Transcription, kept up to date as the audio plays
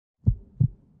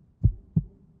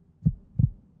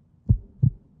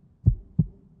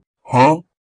Huh?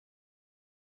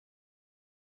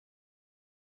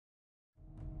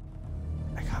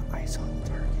 I got ice on the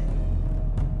target.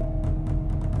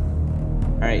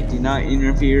 Alright, do not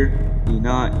interfere. Do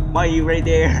not. Why are you right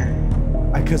there?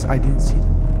 Because I didn't see them.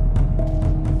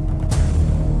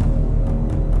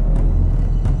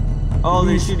 Oh,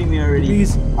 they're shooting me already.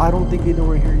 Bees, I don't think they know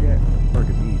we're here yet. Or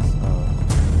the bees.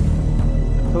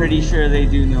 Pretty sure they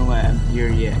do know I'm here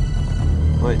yet.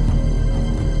 But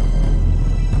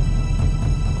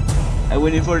I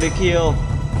went in for the kill.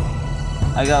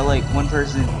 I got like one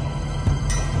person.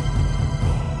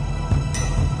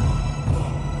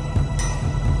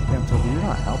 Damn, Toby, you're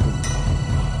not helping me.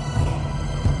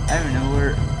 I don't know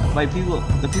where my people.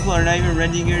 The people are not even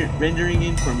rendering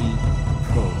in for me.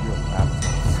 Bro, you're a laptop.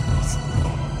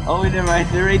 Oh, never mind.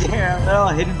 They're right there. They're all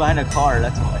hidden behind a car.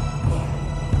 That's why.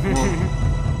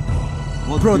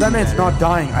 We'll Bro, do that man's better. not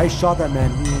dying. I shot that man.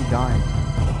 He ain't dying.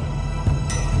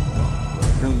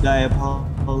 Don't die,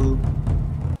 Apollo.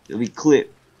 It'll be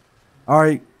clipped.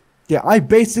 Alright. Yeah, I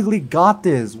basically got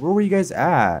this. Where were you guys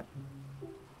at?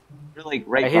 They're like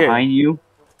right Right here. behind you.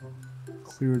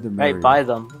 Clear the Right area. by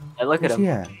them. Hey, look Where's at he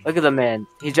him. at? Look at the man.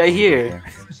 He's right here.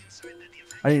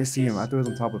 I didn't see him. I thought he was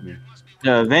on top of me.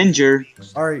 The Avenger.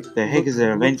 Alright. The heck is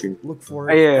an Avenger? Look for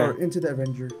Right it. here. Or into the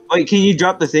Avenger. Wait, can you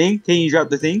drop the thing? Can you drop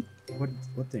the thing?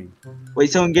 What thing? Wait,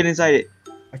 someone get inside it.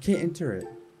 I can't enter it.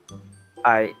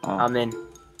 Alright, Oh. I'm in.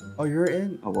 Oh, you're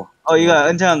in? Oh well. Oh, you got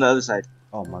enter on the other side.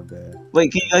 Oh, my bad.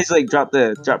 Wait, can you guys like drop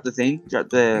the thing? Drop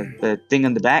the thing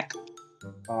on the back.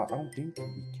 I don't think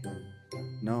we can.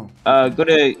 No. Go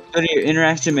to your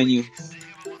interaction menu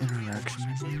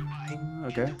Interaction menu.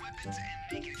 Okay.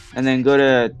 and then go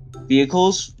to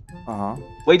vehicles. Uh-huh.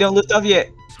 Wait, don't lift off yet.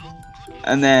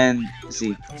 And then let's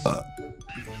see.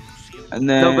 And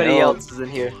then Nobody else is in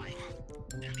here.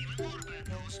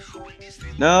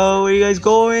 No, where you guys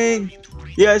going?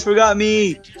 You guys forgot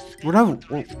me. We're not.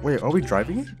 Wait, are we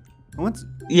driving it? What's?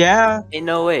 Yeah. Ain't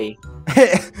no way.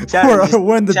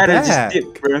 we're in the Shadow back. just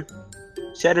dipped, bro.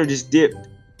 Shadow just dipped.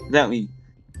 Without me.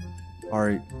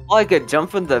 Alright. Oh, I could jump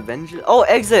from the Avenger. Oh,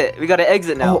 exit. We gotta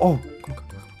exit now. Oh.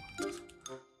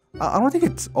 I don't think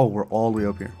it's. Oh, we're all the way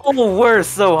up here. Oh, we're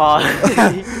so hot.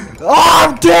 Oh,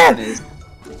 I'm dead!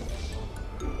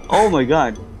 Oh my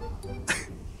god.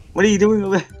 What are you doing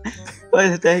over there?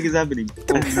 What the heck is happening? I The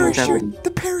don't know what's happening. parachute.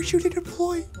 The parachute didn't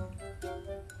deploy.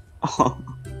 Oh.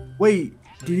 Wait.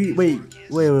 Do you wait? Do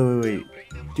you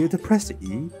have to press the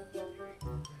E?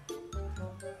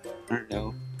 I don't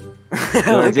know. Look You're at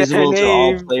her invisible to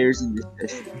all name. players in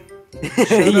this session.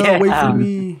 Shut up, wait Yeah. for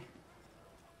me.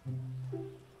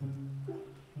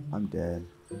 I'm dead.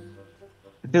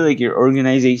 I feel like your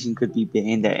organization could be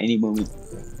banned at any moment.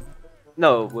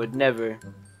 No, would never.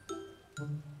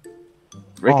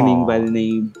 Reckoning by Aw. the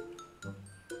name.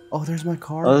 Oh, there's my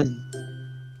car.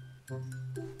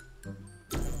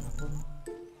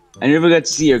 I never got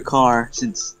to see your car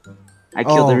since I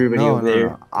killed everybody over there.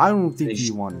 No. I don't think They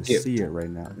you want to skip. see it right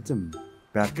now. It's in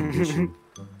bad condition.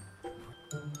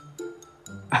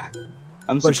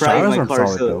 I'm But surprised shadows my aren't car's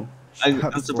solid still. though. I'm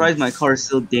Shadows surprised my aren't- car's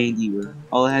still dandy. Where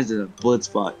all it has is a blood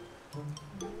spot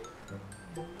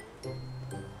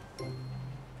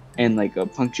and like a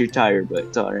punctured tire, but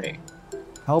it's all right.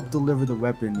 Help deliver the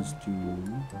weapons to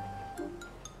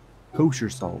kosher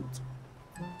salt.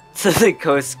 So the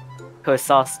Kosatka.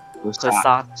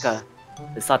 Kosatka,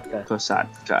 Kosatka.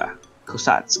 Kosatka,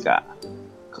 Kosatka,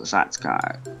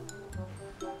 Kosatka.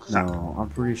 No, I'm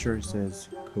pretty sure it says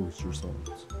kosher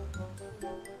salt.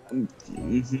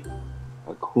 Mhm.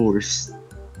 Of course,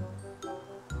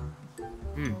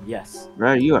 Yes.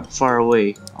 right? You are far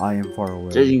away. I am far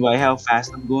away. Judging by how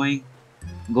fast I'm going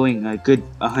a good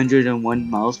 101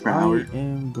 miles per I hour.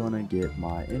 am gonna get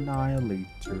my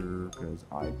annihilator because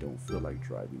I don't feel like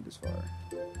driving this far.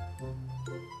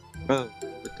 Bro,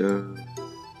 what the?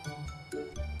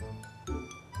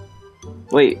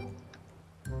 Wait.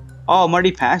 Oh, I'm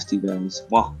already past you guys.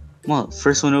 Wow. Well,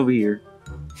 first one over here.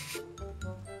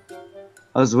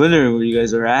 I was wondering where you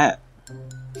guys are at.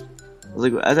 I was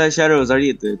like, I thought Shadow was already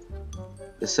at the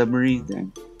submarine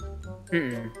thing.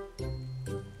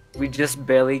 We just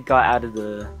barely got out of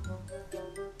the.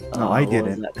 No, I what was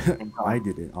didn't. that thing called? I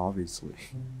didn't, obviously.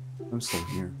 I'm still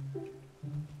here.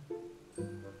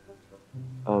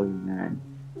 Oh man.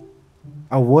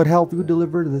 I would help you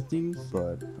deliver the things,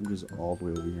 but I'm just all the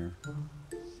way over here.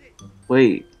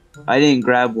 Wait, I didn't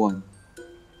grab one,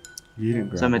 You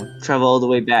didn't so I'm grab gonna one. travel all the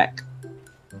way back.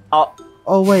 Oh,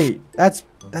 Oh wait, that's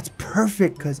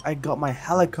perfect because I got my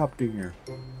helicopter here,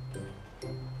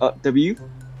 W.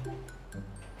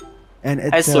 and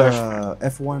I it's surf.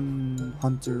 F1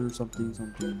 Hunter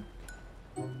something.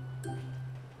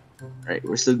 Alright,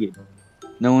 we're still good.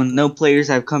 No players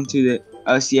have come to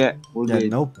us yet. We're Yeah,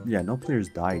 good. no players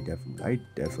died. Definitely, I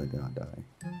definitely did not die.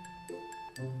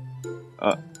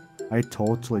 Uh. I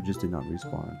totally just did not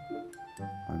respawn.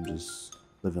 I'm just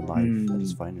living life at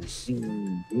its finest.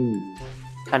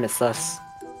 Kind of sus.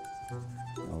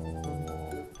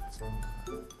 Oh,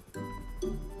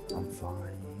 I'm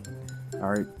fine. All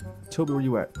right, tell me where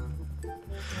you at.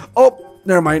 Oh,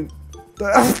 never mind.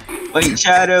 Wait,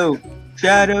 Shadow!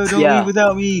 Shadow, don't Yeah. leave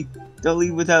without me! Don't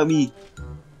leave without me!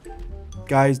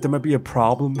 Guys, there might be a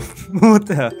problem with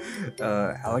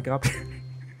the helicopter.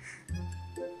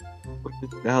 What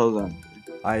the hell is on?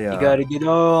 You gotta get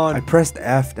on. I pressed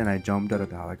F and I jumped out of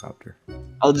the helicopter.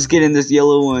 I'll just get in this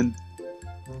yellow one.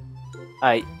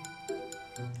 Alright.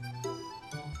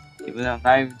 Even though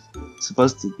I'm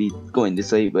supposed to be going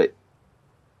this way, but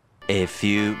A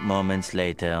few moments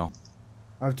later.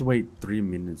 I have to wait 3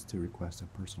 minutes to request a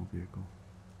personal vehicle.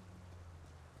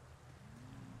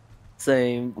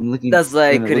 Same. I'm looking. That's why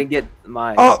I gonna couldn't look- get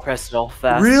my Oh! press it all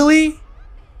fast. Really?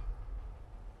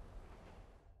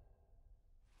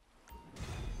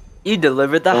 You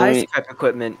delivered the Oh, high wait. scrap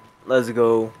equipment. Let's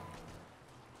go.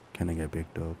 Can I get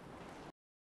picked up?